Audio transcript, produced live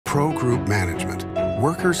Pro Group Management.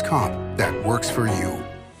 Workers' comp that works for you.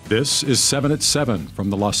 This is 7 at 7 from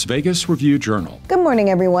the Las Vegas Review-Journal. Good morning,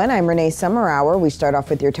 everyone. I'm Renee Summerhour. We start off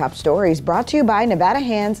with your top stories brought to you by Nevada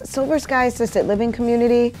Hands Silver Sky Assisted Living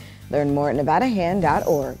Community. Learn more at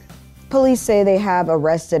nevadahand.org. Police say they have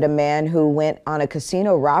arrested a man who went on a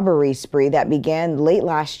casino robbery spree that began late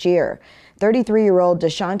last year. 33-year-old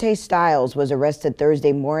Deshante Stiles was arrested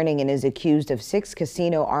Thursday morning and is accused of 6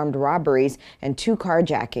 casino armed robberies and 2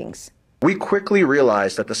 carjackings. We quickly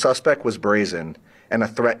realized that the suspect was brazen and a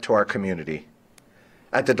threat to our community.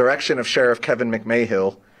 At the direction of Sheriff Kevin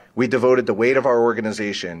McMahill, we devoted the weight of our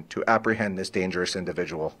organization to apprehend this dangerous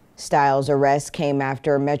individual. Stiles' arrest came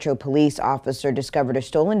after a Metro Police officer discovered a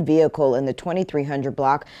stolen vehicle in the 2300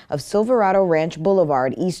 block of Silverado Ranch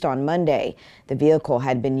Boulevard East on Monday. The vehicle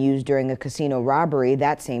had been used during a casino robbery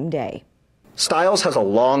that same day. Stiles has a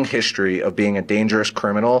long history of being a dangerous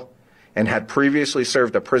criminal and had previously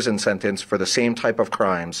served a prison sentence for the same type of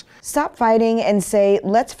crimes. Stop fighting and say,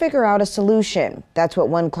 let's figure out a solution. That's what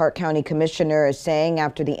one Clark County commissioner is saying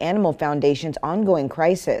after the Animal Foundation's ongoing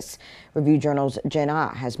crisis. Review-Journal's Jen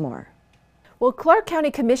Ah has more. Well, Clark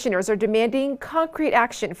County commissioners are demanding concrete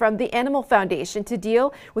action from the Animal Foundation to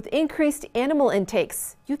deal with increased animal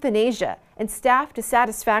intakes, euthanasia, and staff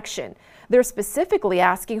dissatisfaction. They're specifically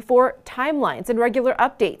asking for timelines and regular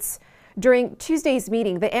updates. During Tuesday's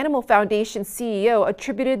meeting, the Animal Foundation CEO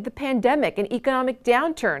attributed the pandemic and economic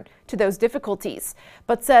downturn to those difficulties,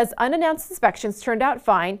 but says unannounced inspections turned out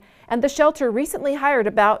fine, and the shelter recently hired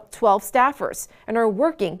about 12 staffers and are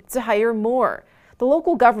working to hire more. The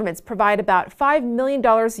local governments provide about $5 million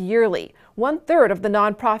yearly, 1/3 of the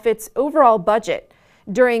nonprofit's overall budget.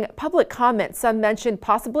 During public comments, some mentioned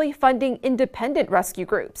possibly funding independent rescue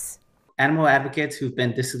groups. Animal advocates who've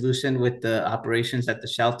been disillusioned with the operations at the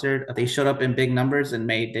shelter, they showed up in big numbers and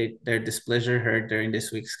made their displeasure heard during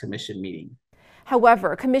this week's commission meeting.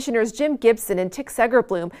 However, Commissioners Jim Gibson and Tick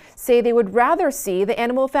Segerblum say they would rather see the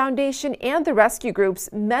Animal Foundation and the rescue groups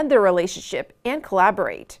mend their relationship and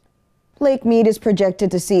collaborate. Lake Mead is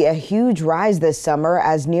projected to see a huge rise this summer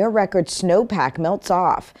as near-record snowpack melts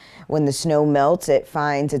off. When the snow melts, it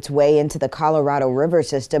finds its way into the Colorado River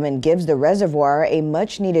system and gives the reservoir a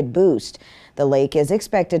much-needed boost. The lake is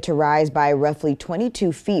expected to rise by roughly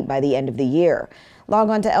 22 feet by the end of the year.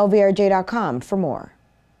 Log on to lvrj.com for more.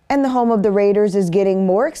 And the home of the Raiders is getting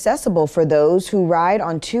more accessible for those who ride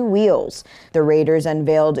on 2 wheels. The Raiders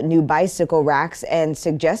unveiled new bicycle racks and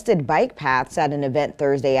suggested bike paths at an event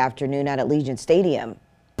Thursday afternoon at Allegiant Stadium.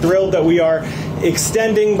 Thrilled that we are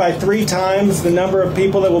extending by 3 times the number of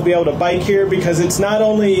people that will be able to bike here, because it's not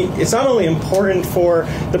only important for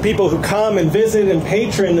the people who come and visit and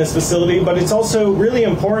patron this facility, but it's also really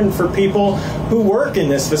important for people who work in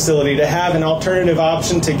this facility to have an alternative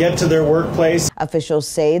option to get to their workplace. Officials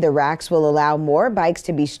say the racks will allow more bikes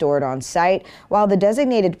to be stored on site, while the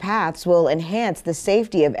designated paths will enhance the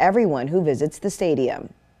safety of everyone who visits the stadium.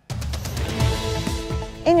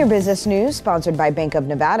 In your business news, sponsored by Bank of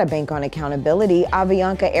Nevada, Bank on Accountability,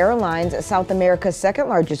 Avianca Airlines, South America's second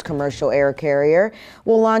largest commercial air carrier,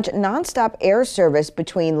 will launch nonstop air service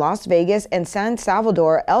between Las Vegas and San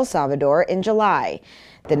Salvador, El Salvador in July.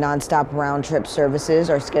 The nonstop round-trip services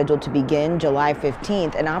are scheduled to begin July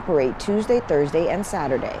 15th and operate Tuesday, Thursday, and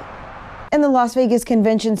Saturday. And the Las Vegas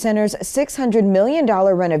Convention Center's $600 million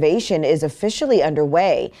renovation is officially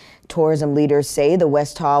underway. Tourism leaders say the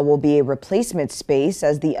West Hall will be a replacement space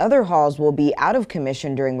as the other halls will be out of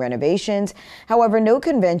commission during renovations. However, no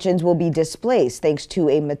conventions will be displaced thanks to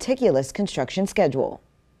a meticulous construction schedule.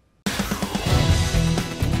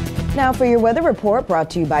 Now for your weather report, brought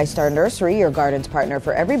to you by Star Nursery, your garden's partner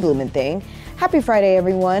for every bloomin' thing. Happy Friday,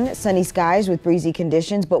 everyone. Sunny skies with breezy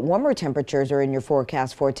conditions, but warmer temperatures are in your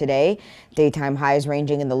forecast for today. Daytime highs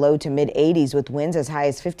ranging in the low to mid 80s with winds as high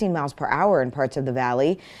as 15 miles per hour in parts of the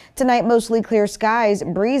valley. Tonight, mostly clear skies,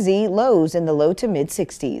 breezy, lows in the low to mid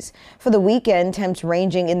 60s. For the weekend, temps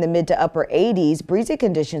ranging in the mid to upper 80s. Breezy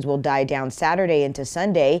conditions will die down Saturday into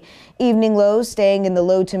Sunday. Evening lows staying in the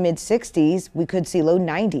low to mid 60s. We could see low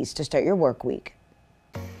 90s to start your work week.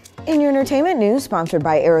 In your entertainment news, sponsored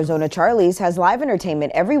by Arizona Charlie's, has live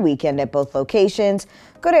entertainment every weekend at both locations.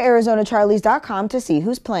 Go to ArizonaCharlies.com to see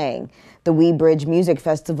who's playing. The Wee Bridge Music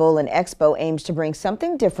Festival and Expo aims to bring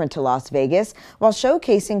something different to Las Vegas while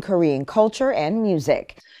showcasing Korean culture and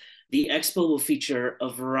music. The expo will feature a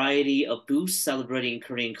variety of booths celebrating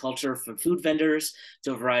Korean culture, from food vendors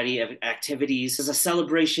to a variety of activities. It's a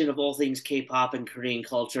celebration of all things K-pop and Korean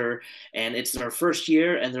culture, and it's their first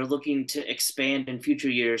year, and they're looking to expand in future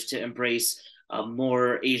years to embrace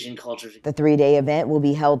more Asian cultures. The three-day event will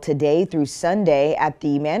be held today through Sunday at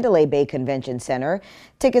the Mandalay Bay Convention Center.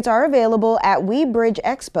 Tickets are available at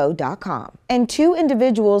WeBridgeExpo.com. And 2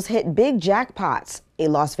 individuals hit big jackpots. A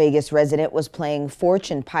Las Vegas resident was playing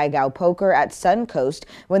fortune Pai-Gow poker at Suncoast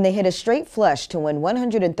when they hit a straight flush to win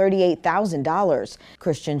 $138,000.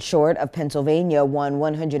 Christian Short of Pennsylvania won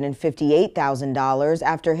 $158,000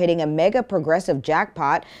 after hitting a mega progressive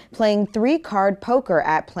jackpot playing 3-card poker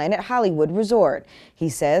at Planet Hollywood Resort. He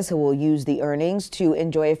says he will use the earnings to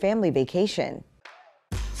enjoy a family vacation.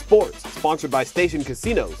 Sports, sponsored by Station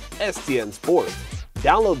Casinos, STN Sports.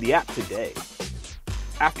 Download the app today.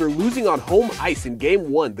 After losing on home ice in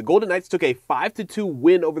Game 1, the Golden Knights took a 5-2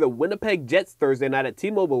 win over the Winnipeg Jets Thursday night at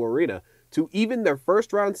T-Mobile Arena to even their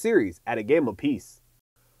first-round series at a game apiece.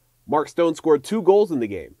 Mark Stone scored 2 goals in the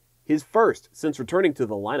game, his first since returning to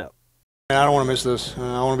the lineup. I don't want to miss this.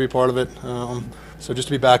 I want to be part of it. So just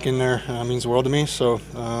to be back in there means the world to me. So,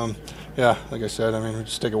 yeah, like I said, I mean, we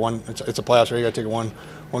just take it one. It's a playoffs, right? You got to take it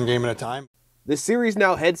one game at a time. The series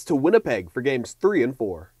now heads to Winnipeg for games 3 and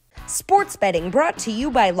 4. Sports betting brought to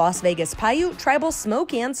you by Las Vegas Paiute Tribal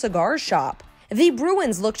Smoke and Cigar Shop. The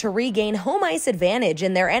Bruins look to regain home ice advantage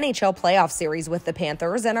in their NHL playoff series with the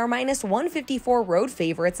Panthers and are -154 road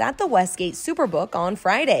favorites at the Westgate Superbook on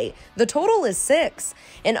Friday. The total is 6.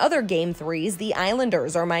 In other Game 3s, the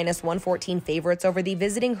Islanders are -114 favorites over the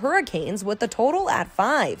visiting Hurricanes with the total at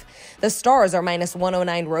 5. The Stars are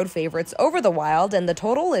 -109 road favorites over the Wild and the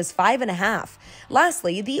total is 5.5.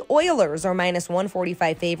 Lastly, the Oilers are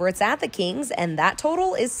 -145 favorites at the Kings and that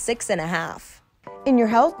total is 6.5. In your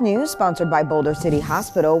health news, sponsored by Boulder City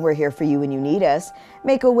Hospital, we're here for you when you need us.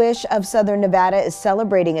 Make-A-Wish of Southern Nevada is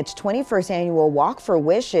celebrating its 21st annual Walk for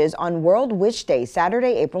Wishes on World Wish Day,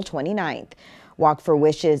 Saturday, April 29th. Walk for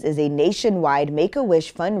Wishes is a nationwide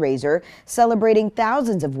Make-A-Wish fundraiser celebrating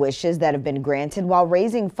thousands of wishes that have been granted while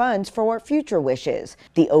raising funds for future wishes.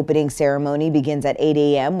 The opening ceremony begins at 8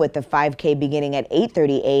 a.m. with the 5K beginning at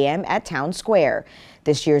 8:30 a.m. at Town Square.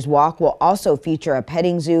 This year's walk will also feature a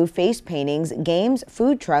petting zoo, face paintings, games,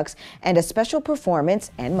 food trucks, and a special performance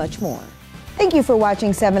and much more. Thank you for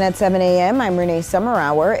watching 7 at 7 a.m. I'm Renee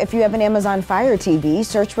Summerhour. If you have an Amazon Fire TV,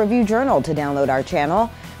 search Review Journal to download our channel.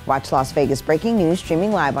 Watch Las Vegas Breaking News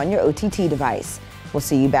streaming live on your OTT device. We'll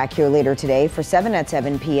see you back here later today for 7 at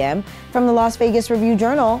 7 p.m. from the Las Vegas Review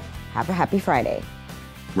Journal. Have a happy Friday.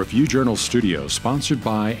 Review Journal Studio, sponsored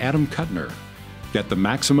by Adam Kuttner. Get the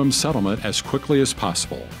maximum settlement as quickly as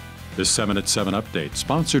possible. This 7 at 7 update,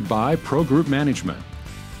 sponsored by Pro Group Management.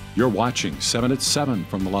 You're watching 7 at 7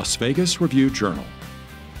 from the Las Vegas Review Journal.